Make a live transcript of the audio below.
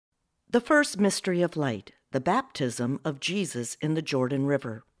The first mystery of light, the baptism of Jesus in the Jordan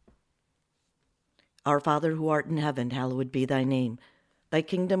River. Our Father who art in heaven, hallowed be thy name. Thy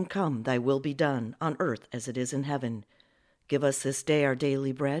kingdom come, thy will be done, on earth as it is in heaven. Give us this day our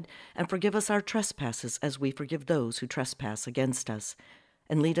daily bread, and forgive us our trespasses as we forgive those who trespass against us.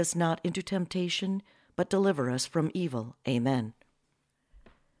 And lead us not into temptation, but deliver us from evil. Amen.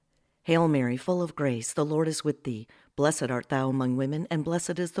 Hail Mary, full of grace, the Lord is with thee. Blessed art thou among women, and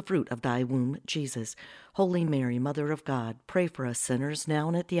blessed is the fruit of thy womb, Jesus. Holy Mary, Mother of God, pray for us sinners, now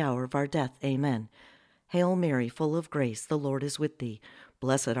and at the hour of our death. Amen. Hail Mary, full of grace, the Lord is with thee.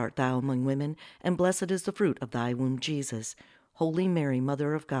 Blessed art thou among women, and blessed is the fruit of thy womb, Jesus. Holy Mary,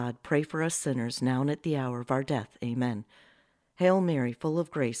 Mother of God, pray for us sinners, now and at the hour of our death. Amen. Hail Mary, full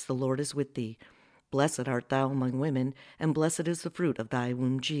of grace, the Lord is with thee. Blessed art thou among women, and blessed is the fruit of thy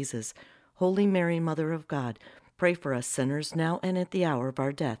womb, Jesus. Holy Mary, Mother of God, pray for us sinners, now and at the hour of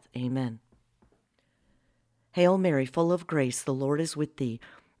our death. Amen. Hail Mary, full of grace, the Lord is with thee.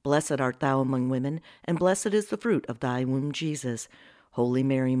 Blessed art thou among women, and blessed is the fruit of thy womb, Jesus. Holy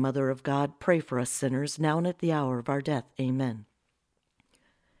Mary, Mother of God, pray for us sinners, now and at the hour of our death. Amen.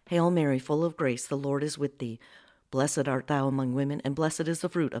 Hail Mary, full of grace, the Lord is with thee. Blessed art thou among women, and blessed is the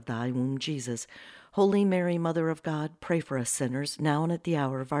fruit of thy womb, Jesus. Holy Mary, Mother of God, pray for us sinners, now and at the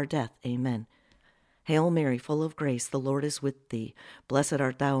hour of our death. Amen. Hail Mary, full of grace, the Lord is with thee. Blessed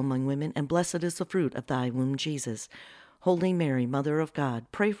art thou among women, and blessed is the fruit of thy womb, Jesus. Holy Mary, Mother of God,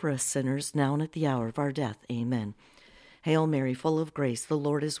 pray for us sinners, now and at the hour of our death. Amen. Hail Mary, full of grace, the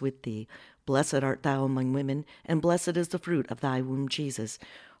Lord is with thee. Blessed art thou among women, and blessed is the fruit of thy womb, Jesus.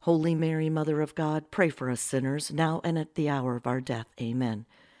 Holy Mary, Mother of God, pray for us sinners, now and at the hour of our death. Amen.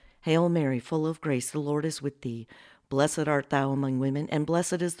 Hail Mary, full of grace, the Lord is with thee. Blessed art thou among women, and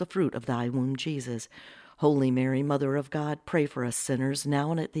blessed is the fruit of thy womb, Jesus. Holy Mary, Mother of God, pray for us sinners,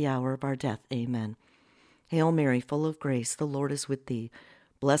 now and at the hour of our death. Amen. Hail Mary, full of grace, the Lord is with thee.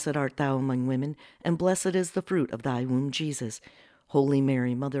 Blessed art thou among women, and blessed is the fruit of thy womb, Jesus. Holy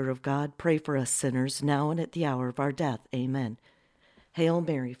Mary, Mother of God, pray for us sinners, now and at the hour of our death. Amen. Hail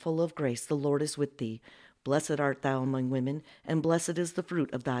Mary, full of grace, the Lord is with thee. Blessed art thou among women, and blessed is the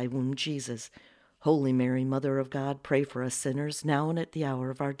fruit of thy womb, Jesus. Holy Mary, Mother of God, pray for us sinners, now and at the hour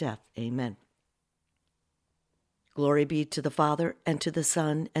of our death. Amen. Glory be to the Father, and to the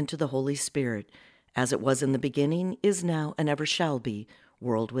Son, and to the Holy Spirit, as it was in the beginning, is now, and ever shall be,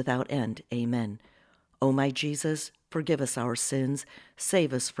 world without end. Amen. O my Jesus, forgive us our sins,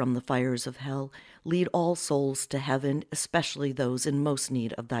 save us from the fires of hell, lead all souls to heaven, especially those in most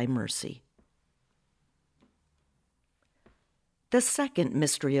need of thy mercy. The second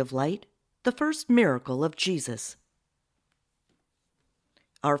mystery of light, the first miracle of Jesus.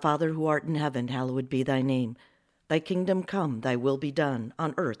 Our Father who art in heaven, hallowed be thy name. Thy kingdom come, thy will be done,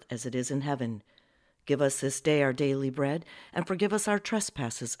 on earth as it is in heaven. Give us this day our daily bread, and forgive us our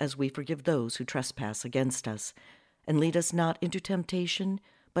trespasses as we forgive those who trespass against us. And lead us not into temptation,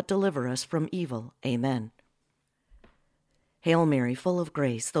 but deliver us from evil. Amen. Hail Mary, full of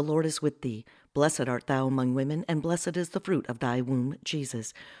grace, the Lord is with thee. Blessed art thou among women, and blessed is the fruit of thy womb,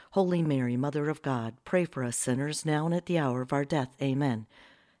 Jesus. Holy Mary, Mother of God, pray for us sinners, now and at the hour of our death. Amen.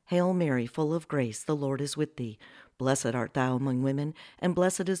 Hail Mary, full of grace, the Lord is with thee. Blessed art thou among women, and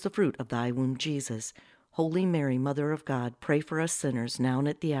blessed is the fruit of thy womb, Jesus. Holy Mary, Mother of God, pray for us sinners, now and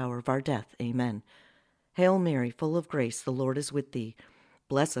at the hour of our death. Amen. Hail Mary, full of grace, the Lord is with thee.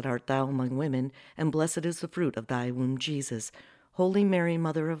 Blessed art thou among women, and blessed is the fruit of thy womb, Jesus. Holy Mary,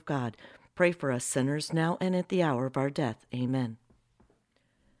 Mother of God, pray for us sinners, now and at the hour of our death. Amen.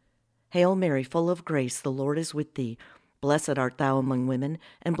 Hail Mary, full of grace, the Lord is with thee. Blessed art thou among women,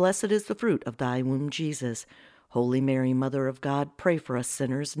 and blessed is the fruit of thy womb, Jesus. Holy Mary, Mother of God, pray for us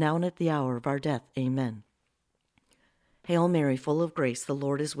sinners, now and at the hour of our death. Amen. Hail Mary, full of grace, the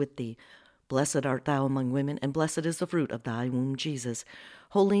Lord is with thee. Blessed art thou among women, and blessed is the fruit of thy womb, Jesus.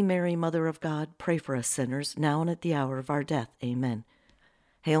 Holy Mary, Mother of God, pray for us sinners, now and at the hour of our death. Amen.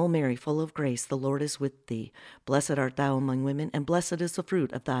 Hail Mary, full of grace, the Lord is with thee. Blessed art thou among women, and blessed is the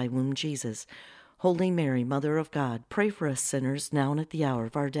fruit of thy womb, Jesus. Holy Mary, Mother of God, pray for us sinners, now and at the hour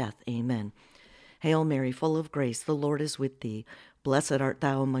of our death. Amen. Hail Mary, full of grace, the Lord is with thee. Blessed art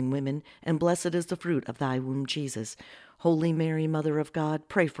thou among women, and blessed is the fruit of thy womb, Jesus. Holy Mary, Mother of God,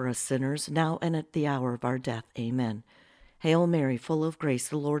 pray for us sinners, now and at the hour of our death. Amen. Hail Mary, full of grace,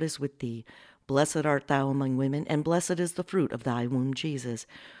 the Lord is with thee. Blessed art thou among women, and blessed is the fruit of thy womb, Jesus.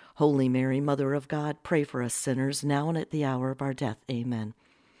 Holy Mary, Mother of God, pray for us sinners, now and at the hour of our death. Amen.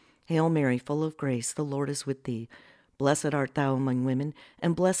 Hail Mary, full of grace, the Lord is with thee. Blessed art thou among women,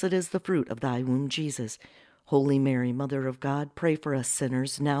 and blessed is the fruit of thy womb, Jesus. Holy Mary, Mother of God, pray for us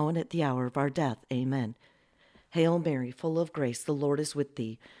sinners, now and at the hour of our death. Amen. Hail Mary, full of grace, the Lord is with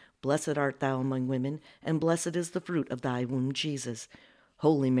thee. Blessed art thou among women, and blessed is the fruit of thy womb, Jesus.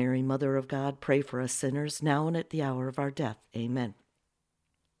 Holy Mary, Mother of God, pray for us sinners, now and at the hour of our death. Amen.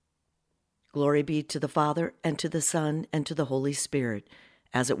 Glory be to the Father, and to the Son, and to the Holy Spirit,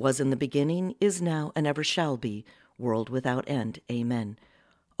 as it was in the beginning, is now, and ever shall be, world without end. Amen.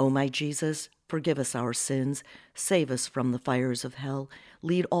 O my Jesus, forgive us our sins, save us from the fires of hell,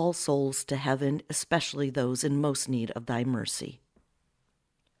 lead all souls to heaven, especially those in most need of thy mercy.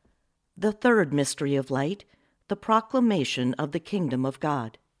 The third mystery of light, the proclamation of the kingdom of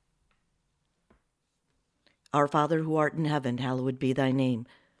God. Our Father who art in heaven, hallowed be thy name.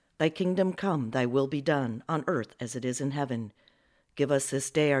 Thy kingdom come, thy will be done, on earth as it is in heaven. Give us this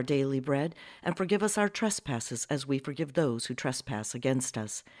day our daily bread, and forgive us our trespasses as we forgive those who trespass against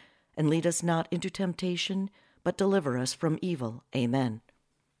us. And lead us not into temptation, but deliver us from evil. Amen.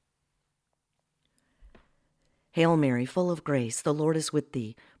 Hail Mary, full of grace, the Lord is with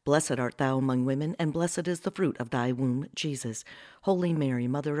thee. Blessed art thou among women, and blessed is the fruit of thy womb, Jesus. Holy Mary,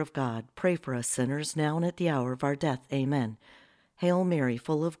 Mother of God, pray for us sinners, now and at the hour of our death. Amen. Hail Mary,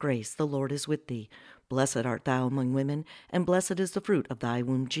 full of grace, the Lord is with thee. Blessed art thou among women, and blessed is the fruit of thy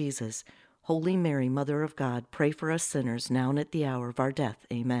womb, Jesus. Holy Mary, Mother of God, pray for us sinners, now and at the hour of our death.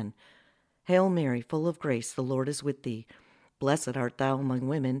 Amen. Hail Mary, full of grace, the Lord is with thee. Blessed art thou among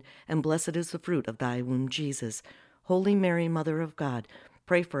women, and blessed is the fruit of thy womb, Jesus. Holy Mary, Mother of God,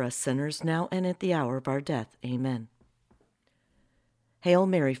 pray for us sinners, now and at the hour of our death. Amen. Hail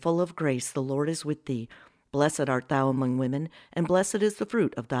Mary, full of grace, the Lord is with thee. Blessed art thou among women, and blessed is the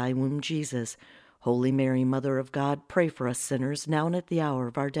fruit of thy womb, Jesus. Holy Mary, Mother of God, pray for us sinners, now and at the hour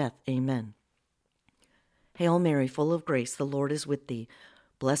of our death. Amen. Hail Mary, full of grace, the Lord is with thee.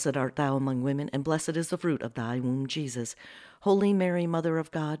 Blessed art thou among women, and blessed is the fruit of thy womb, Jesus. Holy Mary, Mother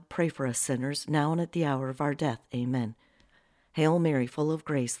of God, pray for us sinners, now and at the hour of our death. Amen. Hail Mary, full of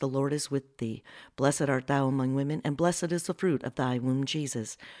grace, the Lord is with thee. Blessed art thou among women, and blessed is the fruit of thy womb,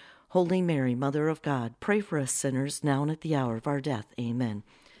 Jesus. Holy Mary, Mother of God, pray for us sinners, now and at the hour of our death. Amen.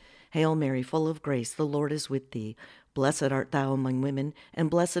 Hail Mary, full of grace, the Lord is with thee. Blessed art thou among women, and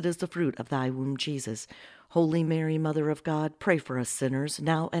blessed is the fruit of thy womb, Jesus. Holy Mary, Mother of God, pray for us sinners,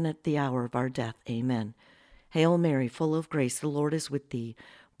 now and at the hour of our death. Amen. Hail Mary, full of grace, the Lord is with thee.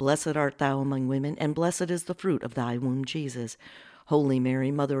 Blessed art thou among women, and blessed is the fruit of thy womb, Jesus. Holy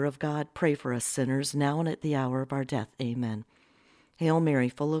Mary, Mother of God, pray for us sinners, now and at the hour of our death. Amen. Hail Mary,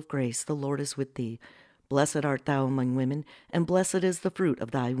 full of grace, the Lord is with thee. Blessed art thou among women, and blessed is the fruit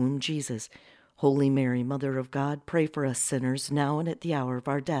of thy womb, Jesus. Holy Mary, Mother of God, pray for us sinners, now and at the hour of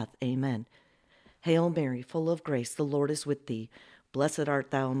our death. Amen. Hail Mary, full of grace, the Lord is with thee. Blessed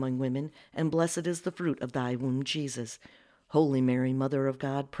art thou among women, and blessed is the fruit of thy womb, Jesus. Holy Mary, Mother of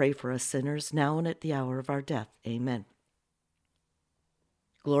God, pray for us sinners, now and at the hour of our death. Amen.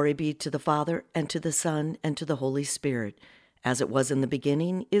 Glory be to the Father, and to the Son, and to the Holy Spirit, as it was in the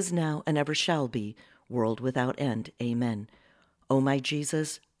beginning, is now, and ever shall be, world without end. Amen. O my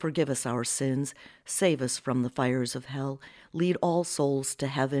Jesus, forgive us our sins, save us from the fires of hell, lead all souls to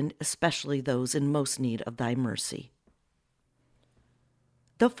heaven, especially those in most need of thy mercy.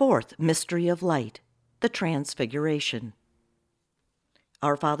 The fourth mystery of light, the Transfiguration.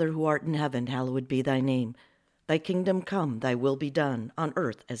 Our Father who art in heaven, hallowed be thy name. Thy kingdom come, thy will be done, on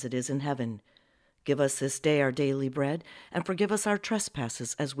earth as it is in heaven. Give us this day our daily bread, and forgive us our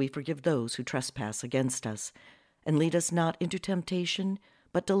trespasses as we forgive those who trespass against us. And lead us not into temptation,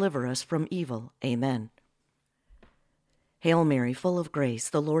 but deliver us from evil. Amen. Hail Mary, full of grace,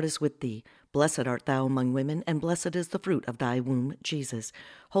 the Lord is with thee. Blessed art thou among women, and blessed is the fruit of thy womb, Jesus.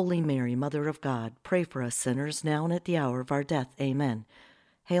 Holy Mary, Mother of God, pray for us sinners, now and at the hour of our death. Amen.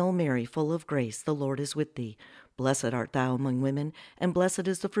 Hail Mary, full of grace, the Lord is with thee. Blessed art thou among women, and blessed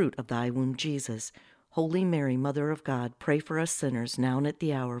is the fruit of thy womb, Jesus. Holy Mary, Mother of God, pray for us sinners, now and at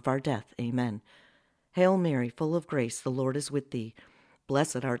the hour of our death. Amen. Hail Mary, full of grace, the Lord is with thee.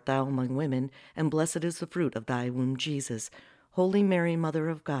 Blessed art thou among women, and blessed is the fruit of thy womb, Jesus. Holy Mary, Mother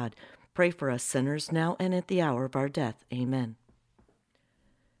of God, pray for us sinners, now and at the hour of our death. Amen.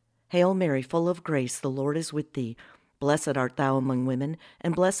 Hail Mary, full of grace, the Lord is with thee. Blessed art thou among women,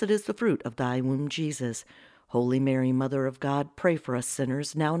 and blessed is the fruit of thy womb, Jesus. Holy Mary, Mother of God, pray for us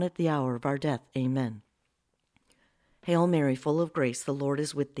sinners, now and at the hour of our death. Amen. Hail Mary, full of grace, the Lord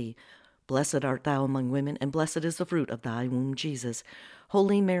is with thee. Blessed art thou among women, and blessed is the fruit of thy womb, Jesus.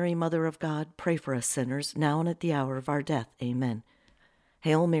 Holy Mary, Mother of God, pray for us sinners, now and at the hour of our death. Amen.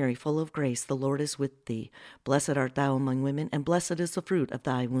 Hail Mary, full of grace, the Lord is with thee. Blessed art thou among women, and blessed is the fruit of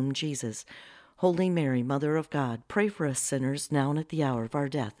thy womb, Jesus. Holy Mary, Mother of God, pray for us sinners, now and at the hour of our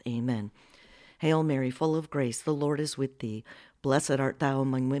death. Amen. Hail Mary, full of grace, the Lord is with thee. Blessed art thou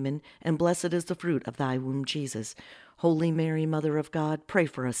among women, and blessed is the fruit of thy womb, Jesus. Holy Mary, Mother of God, pray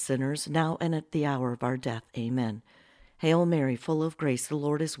for us sinners, now and at the hour of our death. Amen. Hail Mary, full of grace, the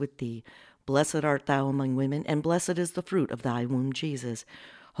Lord is with thee. Blessed art thou among women, and blessed is the fruit of thy womb, Jesus.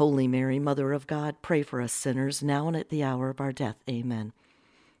 Holy Mary, Mother of God, pray for us sinners, now and at the hour of our death. Amen.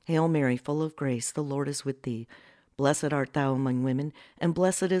 Hail Mary, full of grace, the Lord is with thee. Blessed art thou among women, and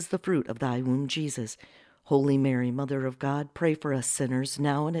blessed is the fruit of thy womb, Jesus. Holy Mary, Mother of God, pray for us sinners,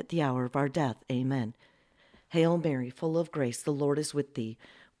 now and at the hour of our death. Amen. Hail Mary, full of grace, the Lord is with thee.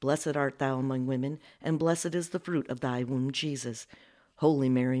 Blessed art thou among women, and blessed is the fruit of thy womb, Jesus. Holy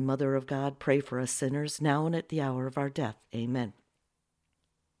Mary, Mother of God, pray for us sinners, now and at the hour of our death. Amen.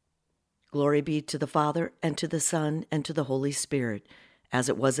 Glory be to the Father, and to the Son, and to the Holy Spirit, as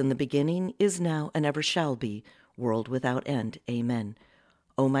it was in the beginning, is now, and ever shall be, world without end. Amen.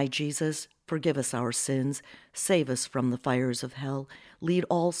 O my Jesus, forgive us our sins, save us from the fires of hell, lead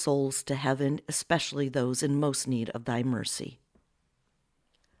all souls to heaven, especially those in most need of thy mercy.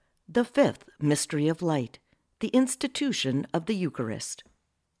 The fifth mystery of light, the institution of the Eucharist.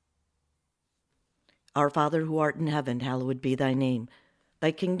 Our Father who art in heaven, hallowed be thy name.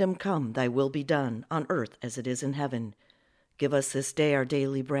 Thy kingdom come, thy will be done, on earth as it is in heaven. Give us this day our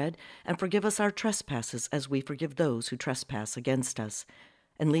daily bread, and forgive us our trespasses as we forgive those who trespass against us.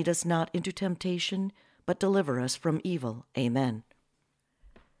 And lead us not into temptation, but deliver us from evil. Amen.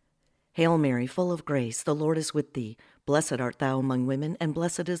 Hail Mary, full of grace, the Lord is with thee. Blessed art thou among women, and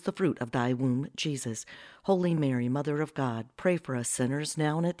blessed is the fruit of thy womb, Jesus. Holy Mary, Mother of God, pray for us sinners,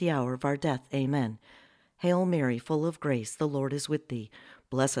 now and at the hour of our death. Amen. Hail Mary, full of grace, the Lord is with thee.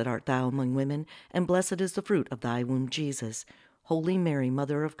 Blessed art thou among women, and blessed is the fruit of thy womb, Jesus. Holy Mary,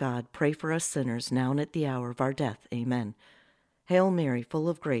 Mother of God, pray for us sinners, now and at the hour of our death. Amen. Hail Mary, full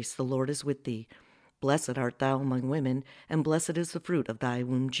of grace, the Lord is with thee. Blessed art thou among women, and blessed is the fruit of thy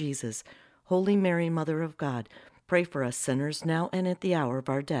womb, Jesus. Holy Mary, Mother of God, pray for us sinners, now and at the hour of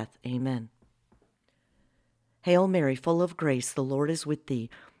our death. Amen. Hail Mary, full of grace, the Lord is with thee.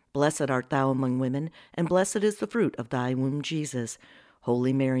 Blessed art thou among women, and blessed is the fruit of thy womb, Jesus.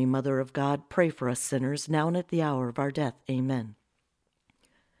 Holy Mary, Mother of God, pray for us sinners, now and at the hour of our death. Amen.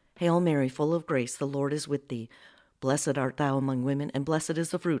 Hail Mary, full of grace, the Lord is with thee. Blessed art thou among women, and blessed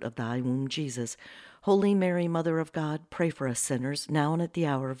is the fruit of thy womb, Jesus. Holy Mary, Mother of God, pray for us sinners, now and at the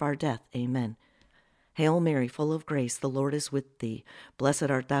hour of our death. Amen. Hail Mary, full of grace, the Lord is with thee.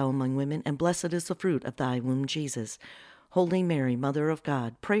 Blessed art thou among women, and blessed is the fruit of thy womb, Jesus. Holy Mary, Mother of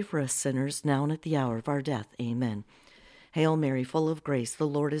God, pray for us sinners, now and at the hour of our death. Amen. Hail Mary, full of grace, the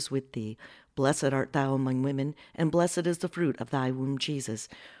Lord is with thee. Blessed art thou among women, and blessed is the fruit of thy womb, Jesus.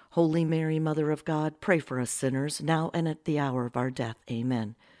 Holy Mary, Mother of God, pray for us sinners, now and at the hour of our death.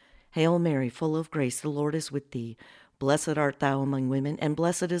 Amen. Hail Mary, full of grace, the Lord is with thee. Blessed art thou among women, and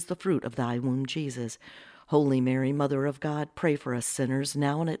blessed is the fruit of thy womb, Jesus. Holy Mary, Mother of God, pray for us sinners,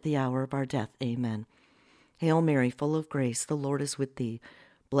 now and at the hour of our death. Amen. Hail Mary, full of grace, the Lord is with thee.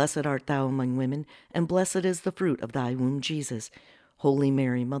 Blessed art thou among women, and blessed is the fruit of thy womb, Jesus. Holy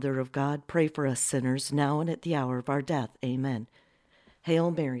Mary, Mother of God, pray for us sinners, now and at the hour of our death. Amen.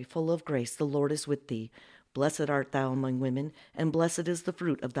 Hail Mary, full of grace, the Lord is with thee. Blessed art thou among women, and blessed is the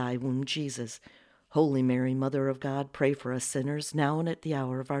fruit of thy womb, Jesus. Holy Mary, Mother of God, pray for us sinners, now and at the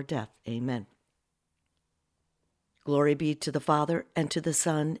hour of our death. Amen. Glory be to the Father, and to the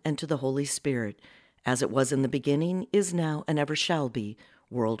Son, and to the Holy Spirit, as it was in the beginning, is now, and ever shall be,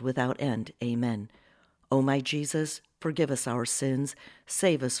 world without end. Amen. O my Jesus, forgive us our sins,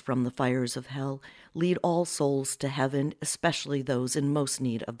 save us from the fires of hell, lead all souls to heaven, especially those in most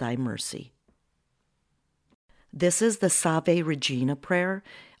need of thy mercy. This is the Salve Regina prayer,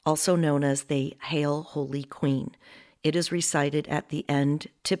 also known as the Hail Holy Queen. It is recited at the end,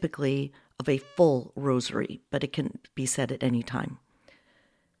 typically, of a full rosary, but it can be said at any time.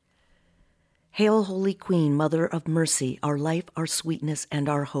 Hail, Holy Queen, Mother of Mercy, our life, our sweetness, and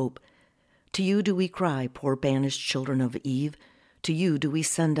our hope. To you do we cry, poor banished children of Eve. To you do we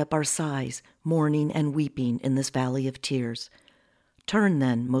send up our sighs, mourning and weeping in this valley of tears. Turn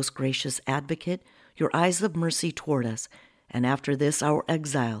then, most gracious Advocate, your eyes of mercy toward us, and after this our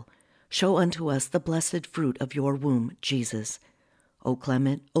exile, show unto us the blessed fruit of your womb, Jesus. O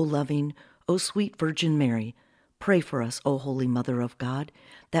clement, O loving, O sweet Virgin Mary, pray for us, O Holy Mother of God,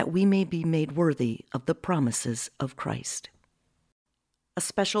 that we may be made worthy of the promises of Christ. A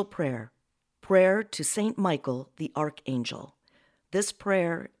special prayer. Prayer to Saint Michael the Archangel. This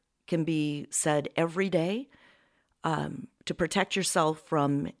prayer can be said every day to protect yourself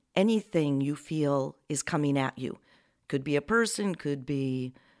from anything you feel is coming at you. Could be a person, could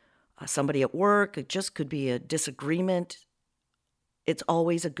be somebody at work, it just could be a disagreement. It's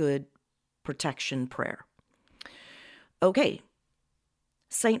always a good protection prayer. Okay,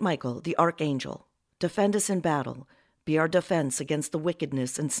 Saint Michael, the Archangel, defend us in battle. Be our defense against the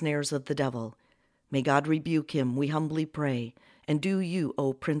wickedness and snares of the devil. May God rebuke him, we humbly pray. And do you,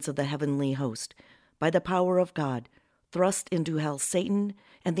 O Prince of the heavenly host, by the power of God, thrust into hell Satan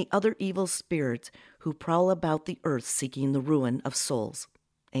and the other evil spirits who prowl about the earth seeking the ruin of souls.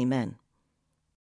 Amen.